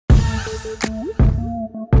Hi,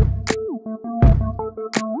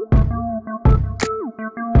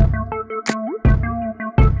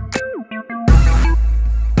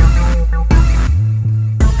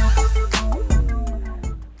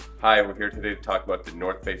 we're here today to talk about the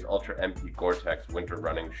North Face Ultra MP Gore-Tex winter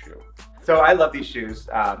running shoe. So I love these shoes.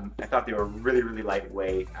 I thought they were really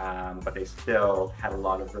lightweight, but they still had a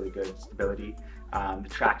lot of really good stability. The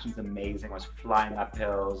traction's amazing. I was flying up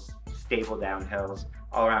hills, stable down hills.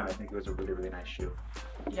 All around, I think it was a really nice shoe.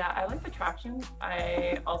 Yeah, I like the traction.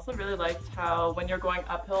 I also really liked how when you're going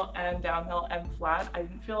uphill and downhill and flat, I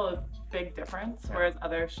didn't feel a big difference, whereas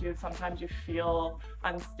other shoes, sometimes you feel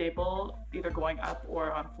unstable either going up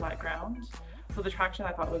or on flat ground. So the traction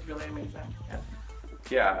I thought was really amazing.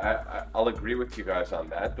 Yeah, I'll agree with you guys on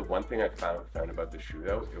that. The one thing I found about the shoe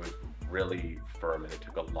though, it was really firm and it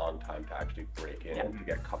took a long time to actually break in and to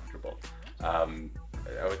get comfortable.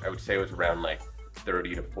 I would say it was around like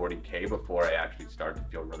 30 to 40K before I actually started to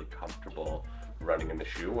feel really comfortable running in the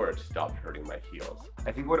shoe where it stopped hurting my heels.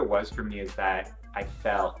 I think what it was for me is that I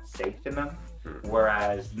felt safe in them,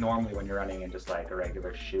 whereas normally when you're running in just like a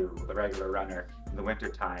regular shoe, the regular runner in the winter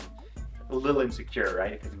time, a little insecure,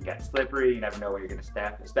 right? Because it can get slippery, you never know where you're going to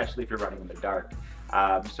step, especially if you're running in the dark.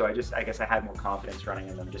 So I guess I had more confidence running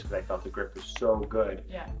in them just because I felt the grip was so good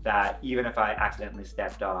that even if I accidentally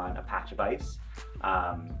stepped on a patch of ice,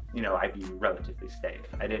 you know, I'd be relatively safe.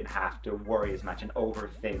 I didn't have to worry as much and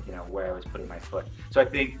overthink, you know, where I was putting my foot. So I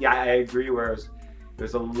think, yeah, I agree, whereas it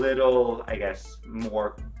was a little, I guess,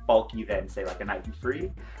 more bulky than say like a Nike Free,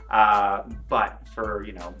 but for,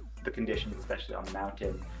 you know, the conditions, especially on the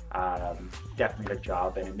mountain, definitely the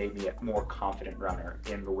job, and it made me a more confident runner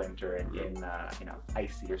in the winter and in you know,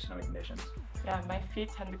 icy or snowy conditions. Yeah, my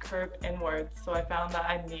feet tend to curve inwards, so I found that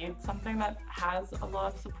I need something that has a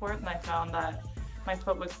lot of support, and I found that my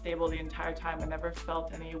foot was stable the entire time. I never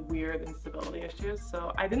felt any weird instability issues,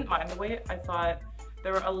 so I didn't mind the weight. I thought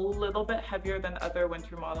they were a little bit heavier than other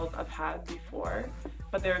winter models I've had before,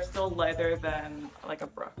 but they were still lighter than like a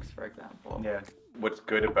Brooks, for example. Yeah. What's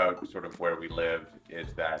good about sort of where we live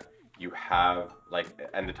is that you have, like,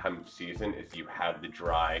 and the time of season is you have the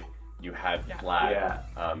dry, you had flat,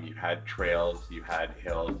 you had trails, you had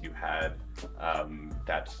hills, you had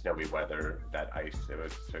that snowy weather, that ice. It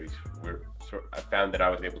was I found that I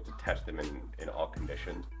was able to test them in all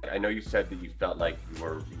conditions. I know you said that you felt like you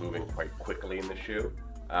were moving quite quickly in the shoe.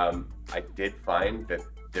 I did find that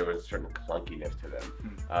there was a certain clunkiness to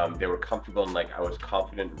them. They were comfortable and like I was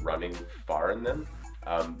confident running far in them,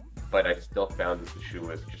 but I still found that the shoe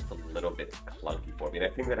was just a little bit clunky for me. And I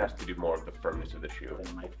think that has to do more with the firmness of the shoe.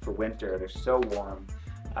 And like for winter, they're so warm.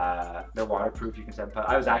 They're waterproof. You can send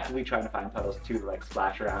puddles. I was actively trying to find puddles too, to like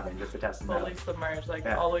splash around and just to test them out. Fully submerged, like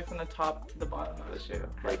all the way from the top to the bottom of the shoe,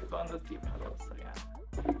 like on those deep puddles. So yeah,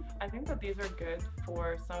 I think that these are good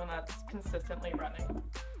for someone that's consistently running.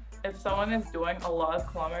 If someone is doing a lot of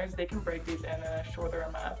kilometers, they can break these in a shorter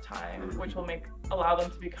amount of time, which will allow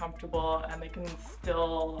them to be comfortable, and they can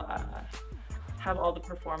still have all the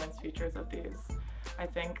performance features of these. I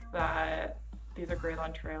think that these are great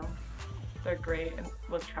on trail. They're great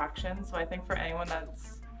with traction, so I think for anyone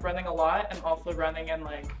that's running a lot and also running in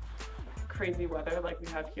like crazy weather like we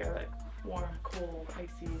have here, like warm, cold,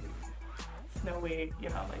 icy, snowy, you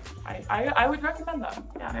know, like I would recommend them.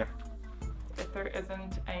 Yeah. If there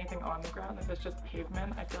isn't anything on the ground, if it's just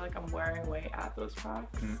pavement, I feel like I'm wearing away at those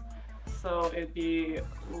tracks. So it'd be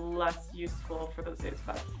less useful for those days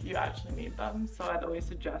that you actually need them. So I'd always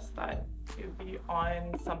suggest that it would be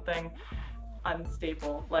on something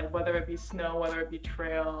unstable, like whether it be snow, whether it be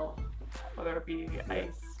trail, whether it be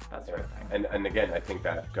ice, that sort of thing. And again, I think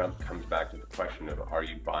that comes back to the question of, are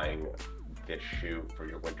you buying this shoe for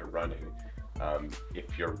your winter running?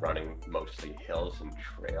 If you're running mostly hills and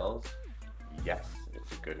trails, yes,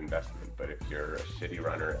 it's a good investment. But if you're a city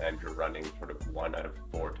runner and you're running sort of 1 out of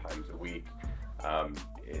 4 times a week,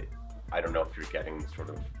 I don't know if you're getting sort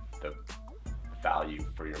of the value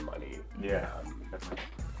for your money. Yeah.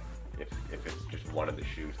 If it's just one of the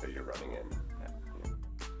shoes that you're running in.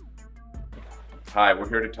 Hi, we're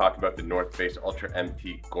here to talk about the North Face Ultra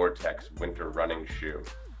MT Gore-Tex winter running shoe.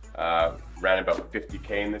 Ran about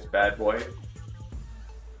 50K in this bad boy.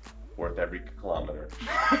 Worth every kilometer.